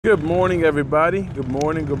Good morning, everybody. Good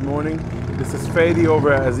morning, good morning. This is Fady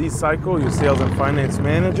over at Aziz Cycle, your sales and finance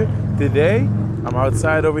manager. Today, I'm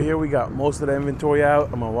outside over here. We got most of the inventory out.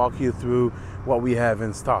 I'm gonna walk you through what we have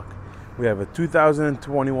in stock. We have a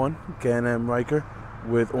 2021 Can-Am Ryker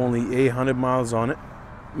with only 800 miles on it,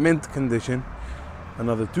 mint condition.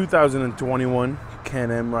 Another 2021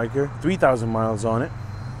 Can-Am Ryker, 3,000 miles on it.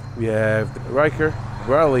 We have the Ryker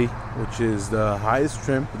Rally, which is the highest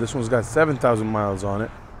trim. This one's got 7,000 miles on it.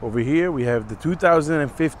 Over here, we have the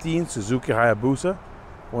 2015 Suzuki Hayabusa,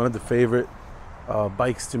 one of the favorite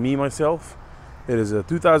bikes to me, myself. It is a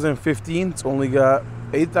 2015. It's only got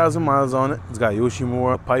 8,000 miles on it. It's got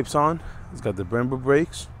Yoshimura pipes on. It's got the Brembo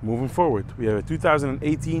brakes. Moving forward, we have a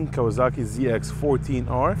 2018 Kawasaki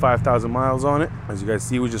ZX-R, 5,000 miles on it. As you guys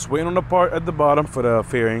see, we're just waiting on the part at the bottom for the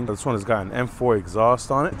fairing. This one has got an M4 exhaust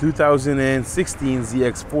on it. 2016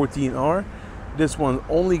 ZX-R. This one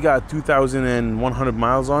only got 2,100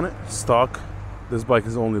 miles on it, stock. This bike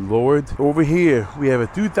is only lowered. Over here, we have a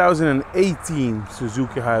 2018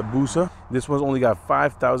 Suzuki Hayabusa. This one's only got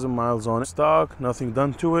 5,000 miles on it, stock, nothing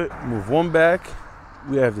done to it. Move one back.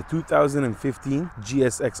 We have the 2015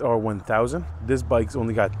 GSX-R 1000. This bike's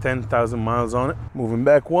only got 10,000 miles on it. Moving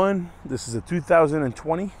back one, this is a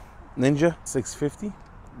 2020 Ninja 650.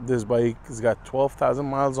 This bike has got 12,000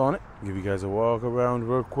 miles on it. Give you guys a walk around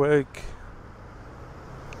real quick.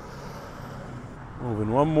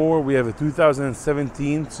 Moving one more, we have a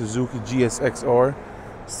 2017 Suzuki GSX-R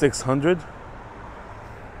 600.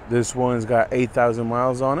 This one's got 8,000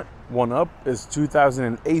 miles on it. One up is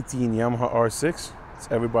 2018 Yamaha R6. It's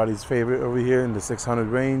everybody's favorite over here in the 600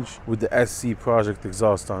 range with the SC Project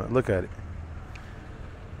exhaust on it. Look at it.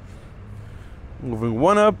 Moving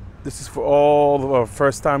one up, this is for all of our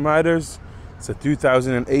first-time riders. It's a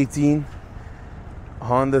 2018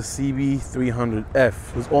 Honda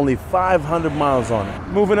CB300F. There's only 500 miles on it.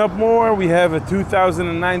 Moving up more, we have a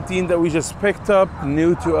 2019 that we just picked up,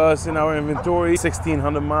 new to us in our inventory,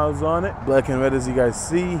 1,600 miles on it, black and red as you guys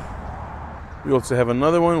see. We also have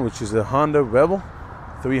another one, which is a Honda Rebel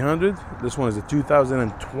 300. This one is a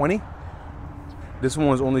 2020. This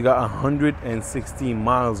one's only got 116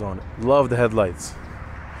 miles on it. Love the headlights.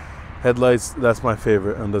 Headlights, that's my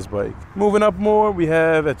favorite on this bike. Moving up more, we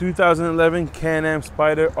have a 2011 Can-Am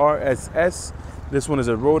Spyder RSS. This one is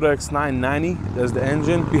a Rotax 990. That's the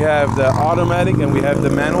engine. We have the automatic and we have the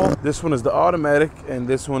manual. This one is the automatic and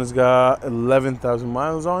this one has got 11,000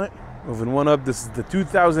 miles on it. Moving one up, this is the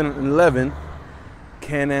 2011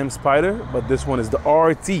 Can-Am Spyder, but this one is the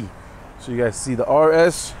RT. So you guys see the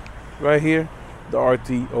RS right here, the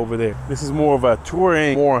RT over there. This is more of a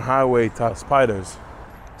touring, more highway type Spyders.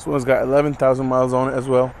 This one's got 11,000 miles on it as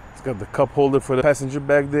well. It's got the cup holder for the passenger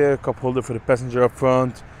back there, cup holder for the passenger up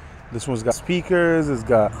front. This one's got speakers, it's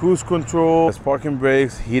got cruise control, it's parking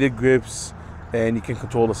brakes, heated grips, and you can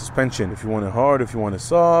control the suspension if you want it hard, if you want it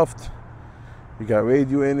soft. You got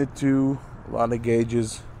radio in it too, a lot of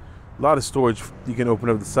gauges, a lot of storage. You can open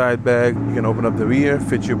up the side bag, you can open up the rear,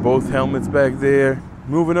 fit your both helmets back there.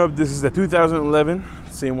 Moving up, this is the 2011,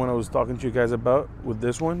 same one I was talking to you guys about with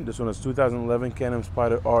this one. This one is 2011 Can-Am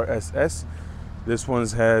Spyder RSS. This one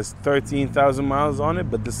has 13,000 miles on it,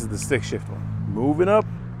 but this is the stick shift one. Moving up,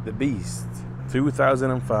 the beast,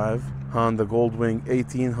 2005 Honda Goldwing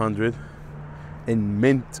 1800 in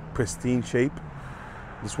mint pristine shape.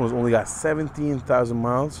 This one's only got 17,000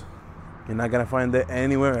 miles. You're not gonna find that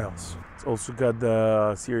anywhere else. It's also got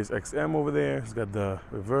the Sirius XM over there. It's got the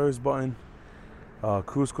reverse button,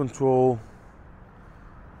 cruise control,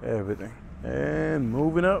 everything. And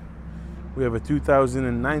moving up, we have a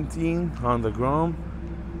 2019 Honda Grom.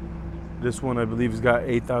 This one I believe has got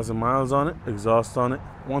 8,000 miles on it, exhaust on it,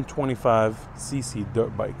 125cc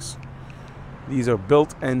dirt bikes. These are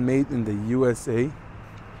built and made in the USA,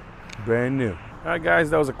 brand new. All right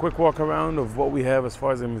guys, that was a quick walk around of what we have as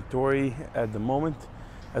far as inventory at the moment,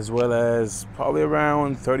 as well as probably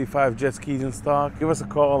around 35 jet skis in stock. Give us a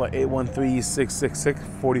call at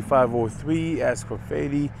 813-666-4503. Ask for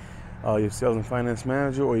Fady, your sales and finance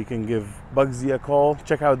manager, or you can give Bugsy a call.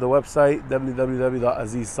 Check out the website,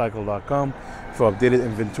 www.azizcycle.com, for updated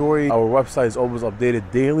inventory. Our website is always updated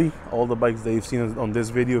daily. All the bikes that you've seen on this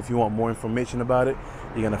video, if you want more information about it,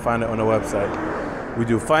 you're gonna find it on the website. We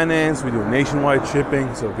do finance, we do nationwide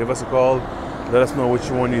shipping, so give us a call. Let us know which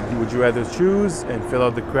one would you rather choose, and fill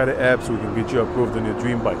out the credit app so we can get you approved on your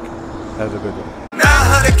dream bike. Have a good one.